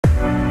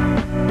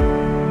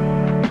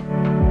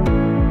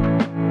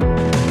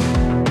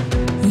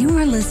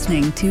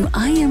listening to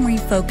I Am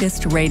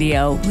Refocused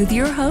Radio with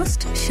your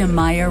host,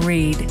 Shemaiah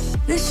Reed.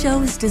 This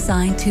show is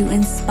designed to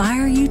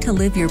inspire you to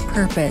live your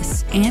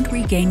purpose and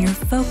regain your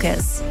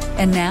focus.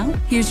 And now,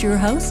 here's your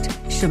host,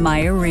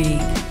 Shemaiah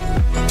Reed.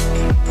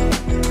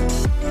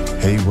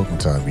 Hey, welcome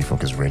to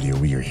Refocus Radio.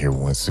 We are here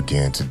once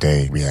again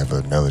today. We have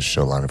another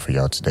show lineup for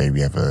y'all today. We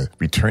have a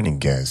returning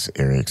guest,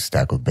 Erick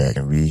Stakelbeck,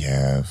 and we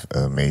have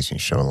an amazing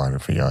show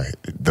lineup for y'all.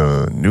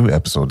 The new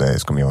episode that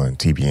is going to be on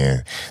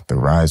TBN, The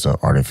Rise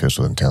of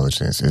Artificial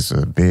Intelligence. It's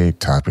a big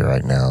topic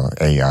right now.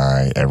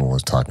 AI,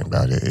 everyone's talking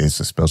about it. It's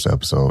a special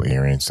episode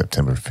airing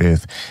September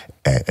 5th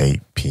at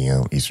 8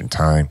 p.m. Eastern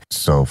Time.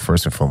 So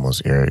first and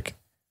foremost, Erick,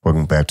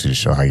 welcome back to the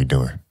show. How you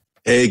doing?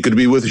 Hey, good to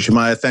be with you,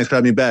 Shemaiah. Thanks for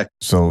having me back.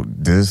 So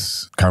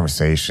this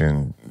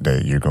conversation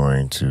that you're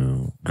going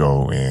to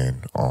go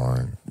in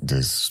on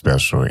this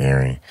special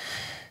airing,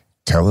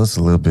 tell us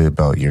a little bit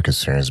about your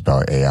concerns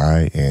about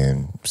AI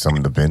and some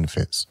of the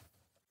benefits.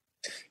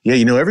 Yeah,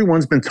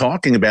 everyone's been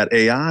talking about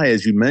AI,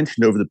 as you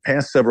mentioned, over the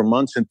past several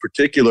months in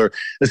particular,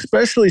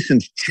 especially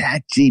since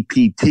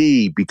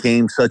ChatGPT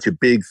became such a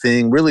big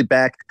thing, really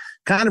back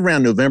kind of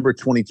around November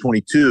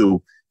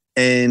 2022.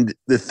 And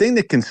the thing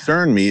that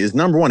concerned me is,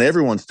 number one,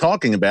 everyone's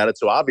talking about it.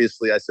 So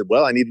obviously I said,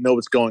 well, I need to know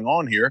what's going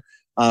on here.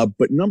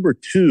 But number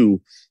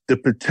two, the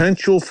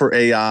potential for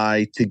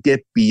AI to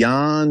get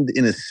beyond,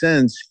 in a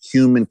sense,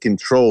 human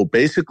control.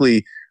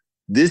 Basically,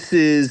 this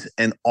is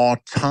an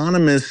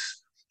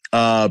autonomous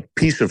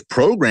piece of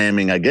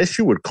programming, I guess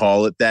you would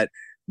call it, that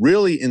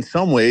really, in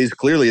some ways,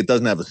 clearly it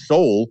doesn't have a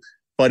soul,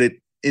 but it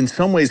in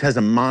some ways has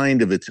a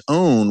mind of its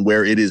own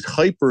where it is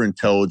hyper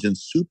intelligent,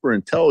 super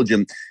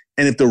intelligent.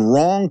 And if the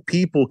wrong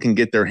people can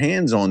get their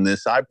hands on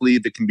this, I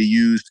believe it can be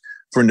used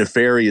for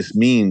nefarious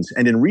means.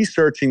 And in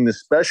researching this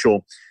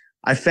special,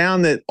 I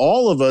found that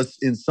all of us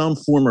in some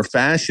form or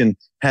fashion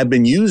have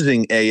been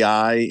using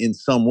AI in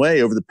some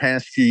way over the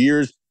past few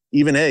years.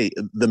 Even,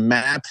 the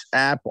Maps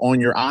app on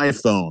your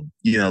iPhone,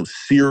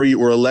 Siri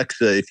or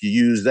Alexa, if you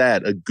use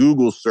that, a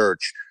Google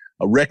search,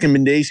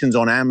 recommendations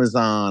on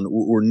Amazon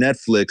or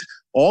Netflix.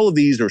 All of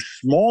these are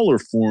smaller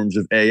forms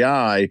of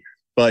AI.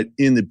 But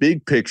in the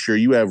big picture,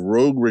 you have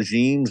rogue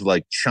regimes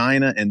like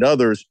China and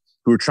others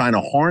who are trying to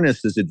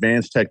harness this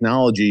advanced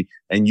technology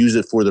and use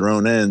it for their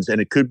own ends.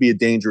 And it could be a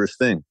dangerous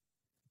thing.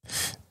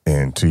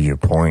 And to your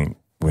point,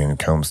 when it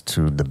comes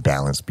to the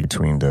balance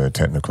between the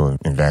technical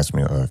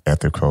advancement of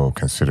ethical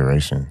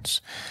considerations,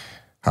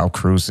 how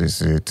crucial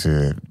is it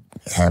to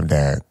have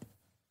that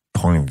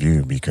point of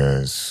view?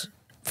 Because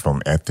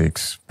from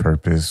ethics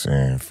purpose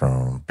and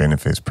from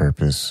benefits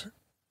purpose,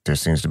 there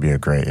seems to be a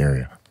gray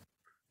area.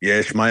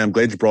 Yeah, Shemaiah, I'm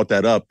glad you brought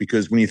that up,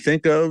 because when you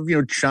think of,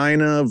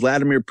 China,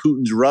 Vladimir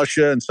Putin's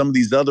Russia, and some of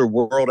these other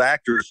world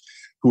actors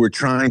who are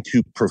trying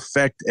to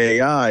perfect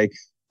AI,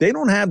 they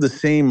don't have the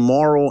same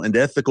moral and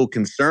ethical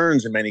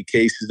concerns in many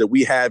cases that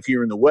we have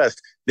here in the West.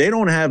 They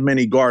don't have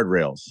many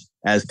guardrails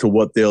as to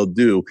what they'll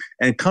do.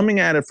 And coming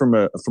at it from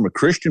a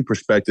Christian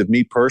perspective,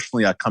 me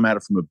personally, I come at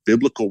it from a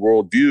biblical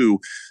worldview.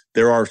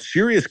 There are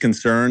serious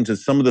concerns that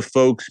some of the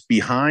folks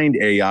behind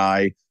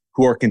AI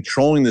who are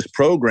controlling this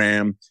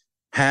program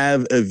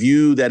have a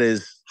view that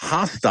is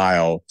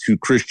hostile to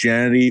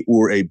Christianity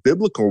or a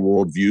biblical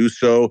worldview.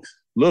 So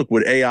look,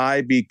 could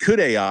AI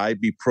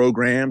be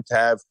programmed to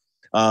have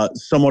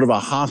somewhat of a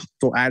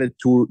hostile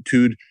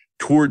attitude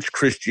towards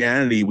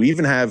Christianity? We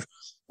even have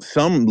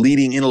some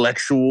leading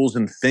intellectuals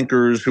and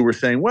thinkers who are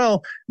saying,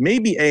 well,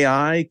 maybe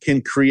AI can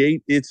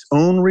create its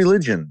own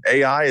religion.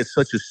 AI is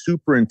such a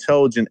super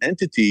intelligent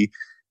entity.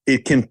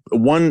 It can,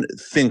 one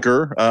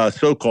thinker,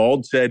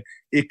 so-called, said,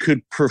 it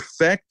could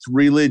perfect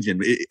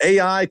religion.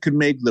 AI could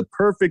make the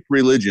perfect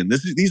religion.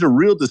 These are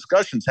real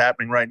discussions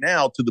happening right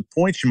now, to the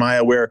point,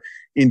 Shemaiah, where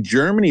in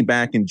Germany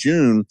back in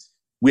June,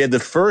 we had the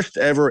first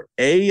ever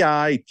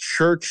AI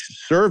church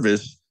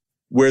service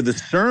where the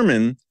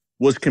sermon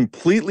was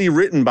completely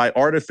written by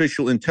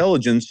artificial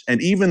intelligence,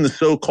 and even the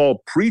so-called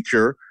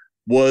preacher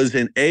was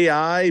an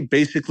AI,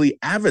 basically,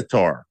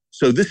 avatar.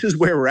 So this is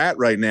where we're at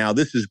right now.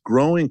 This is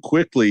growing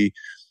quickly.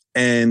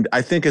 And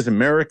I think as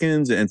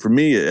Americans, and for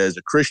me as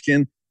a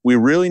Christian, we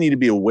really need to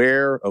be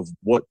aware of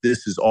what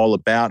this is all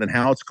about and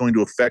how it's going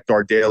to affect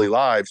our daily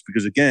lives,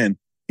 because, again,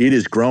 it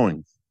is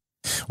growing.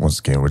 Once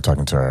again, we're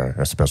talking to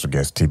our special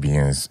guest,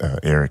 TBN's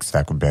Erick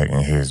Stakelbeck,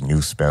 and his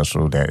new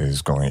special that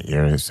is going to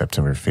air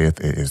September 5th.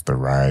 It is The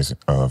Rise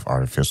of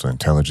Artificial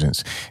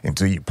Intelligence. And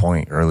to your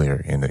point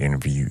earlier in the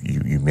interview,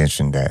 you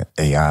mentioned that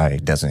AI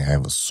doesn't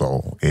have a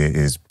soul. It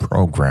is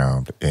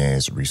programmed and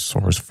is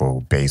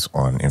resourceful based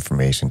on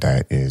information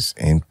that is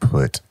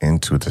input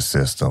into the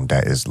system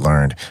that is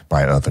learned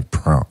by other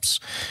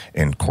prompts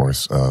in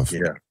course of,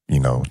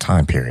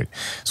 time period.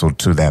 So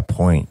to that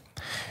point,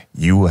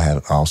 you will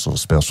have also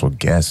special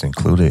guests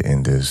included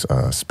in this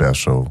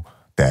special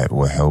that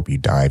will help you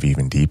dive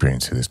even deeper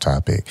into this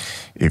topic.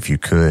 If you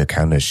could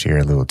kind of share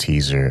a little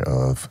teaser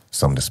of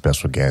some of the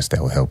special guests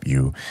that will help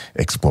you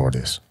explore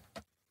this.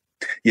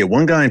 Yeah,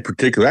 one guy in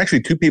particular,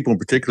 actually two people in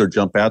particular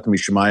jump out to me,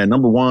 Shemaiah.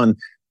 Number one,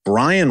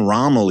 Brian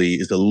Roemmele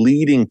is a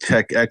leading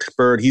tech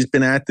expert. He's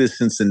been at this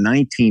since the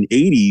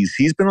 1980s.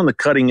 He's been on the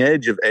cutting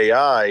edge of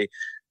AI.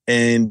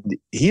 And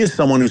he is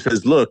someone who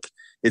says, look,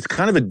 it's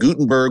kind of a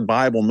Gutenberg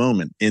Bible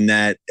moment in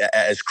that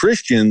as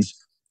Christians,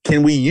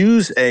 can we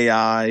use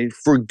AI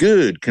for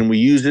good? Can we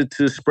use it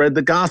to spread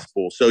the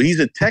gospel? So he's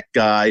a tech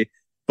guy,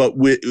 but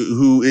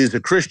who is a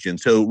Christian.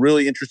 So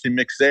really interesting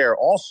mix there.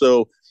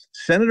 Also,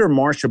 Senator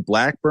Marsha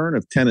Blackburn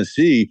of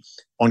Tennessee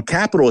on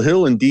Capitol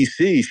Hill in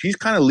D.C., she's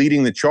kind of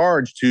leading the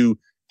charge to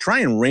try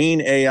and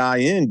rein AI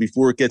in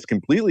before it gets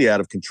completely out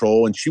of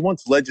control. And she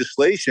wants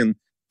legislation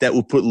that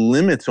will put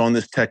limits on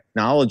this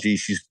technology.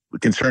 She's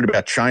concerned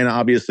about China,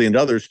 obviously, and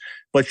others.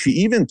 But she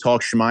even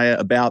talks, Shemaiah,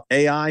 about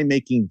AI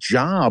making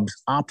jobs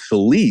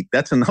obsolete.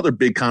 That's another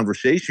big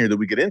conversation here that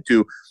we get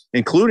into,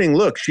 including,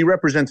 look, she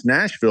represents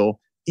Nashville,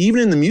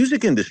 even in the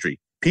music industry.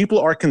 People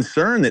are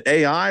concerned that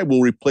AI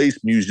will replace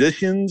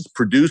musicians,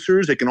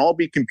 producers. It can all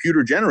be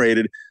computer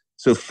generated.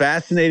 So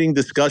fascinating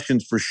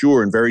discussions for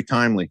sure and very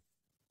timely.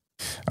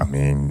 I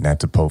mean, not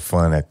to poke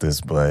fun at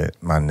this,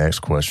 but my next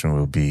question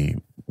will be,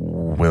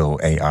 will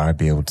AI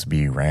be able to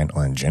be ran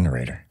on a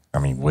generator? I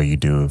mean, what do you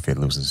do if it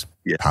loses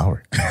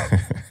power?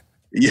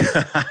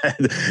 Yeah,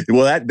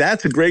 well,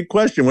 that's a great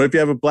question. What if you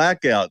have a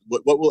blackout?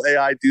 What will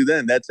AI do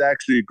then? That's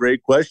actually a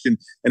great question.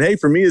 And hey,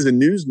 for me as a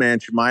newsman,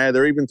 Shemaiah,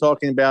 they're even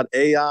talking about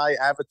AI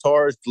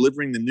avatars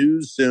delivering the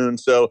news soon.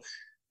 So,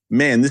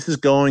 man, this is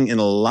going in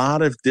a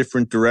lot of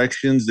different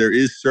directions. There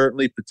is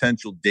certainly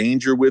potential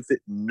danger with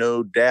it,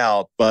 no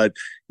doubt. But,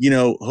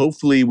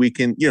 hopefully we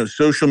can,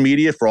 social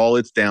media for all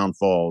its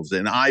downfalls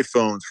and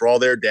iPhones for all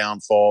their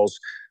downfalls.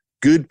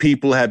 Good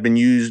people have been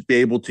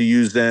able to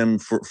use them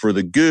for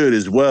the good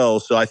as well.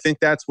 So I think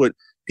that's what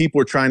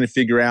people are trying to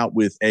figure out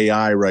with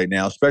AI right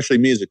now, especially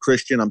me as a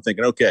Christian. I'm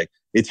thinking, okay,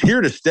 it's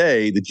here to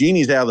stay. The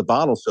genie's out of the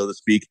bottle, so to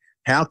speak.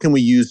 How can we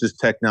use this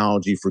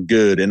technology for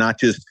good and not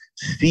just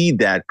cede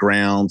that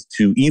ground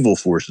to evil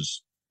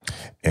forces?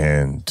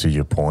 And to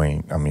your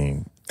point, I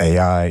mean,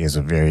 AI is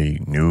a very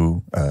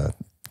new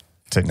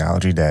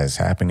technology that is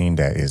happening,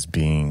 that is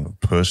being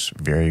pushed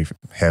very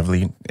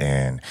heavily,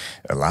 and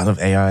a lot of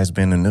AI has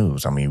been in the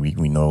news. I mean,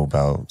 we know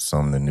about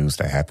some of the news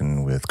that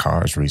happened with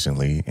cars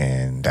recently,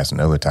 and that's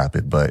another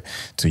topic. But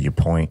to your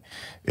point,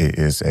 it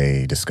is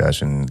a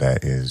discussion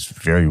that is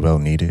very well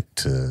needed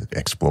to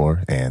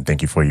explore. And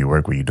thank you for your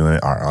work where you're doing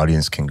it. Our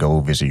audience can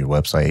go visit your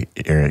website,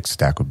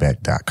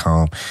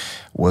 erickstakelbeck.com.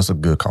 What's a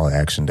good call to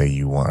action that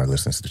you want our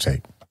listeners to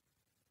take?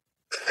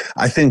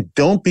 I think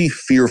don't be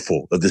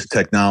fearful of this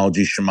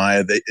technology,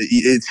 Shemaiah.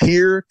 It's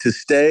here to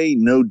stay,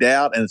 no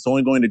doubt, and it's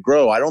only going to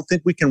grow. I don't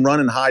think we can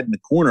run and hide in the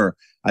corner.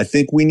 I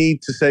think we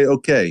need to say,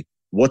 okay,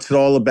 what's it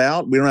all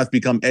about? We don't have to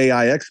become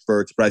AI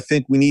experts, but I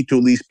think we need to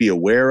at least be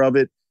aware of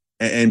it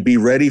and be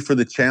ready for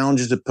the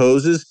challenges it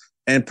poses.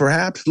 And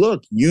perhaps,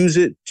 look, use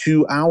it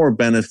to our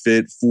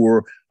benefit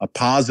for a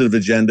positive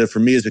agenda. For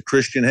me as a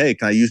Christian, hey,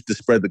 can I use it to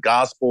spread the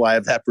gospel? I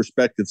have that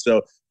perspective.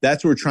 So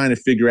that's what we're trying to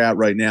figure out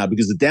right now,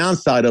 because the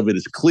downside of it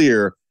is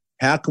clear.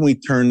 How can we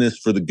turn this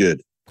for the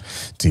good?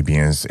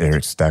 TBN's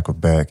Erick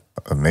Stakelbeck,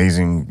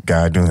 amazing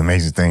guy doing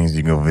amazing things.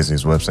 You can go visit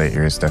his website,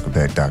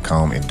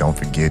 erickstakelbeck.com. And don't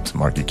forget to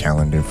mark your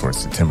calendar for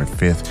September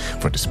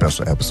 5th for the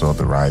special episode,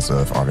 The Rise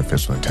of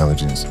Artificial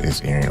Intelligence, is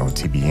airing on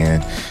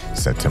TBN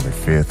September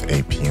 5th,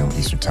 8 p.m.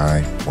 Eastern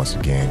Time. Once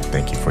again,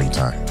 thank you for your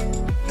time.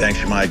 Thanks,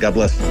 Shemaiah. God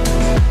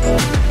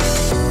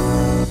bless.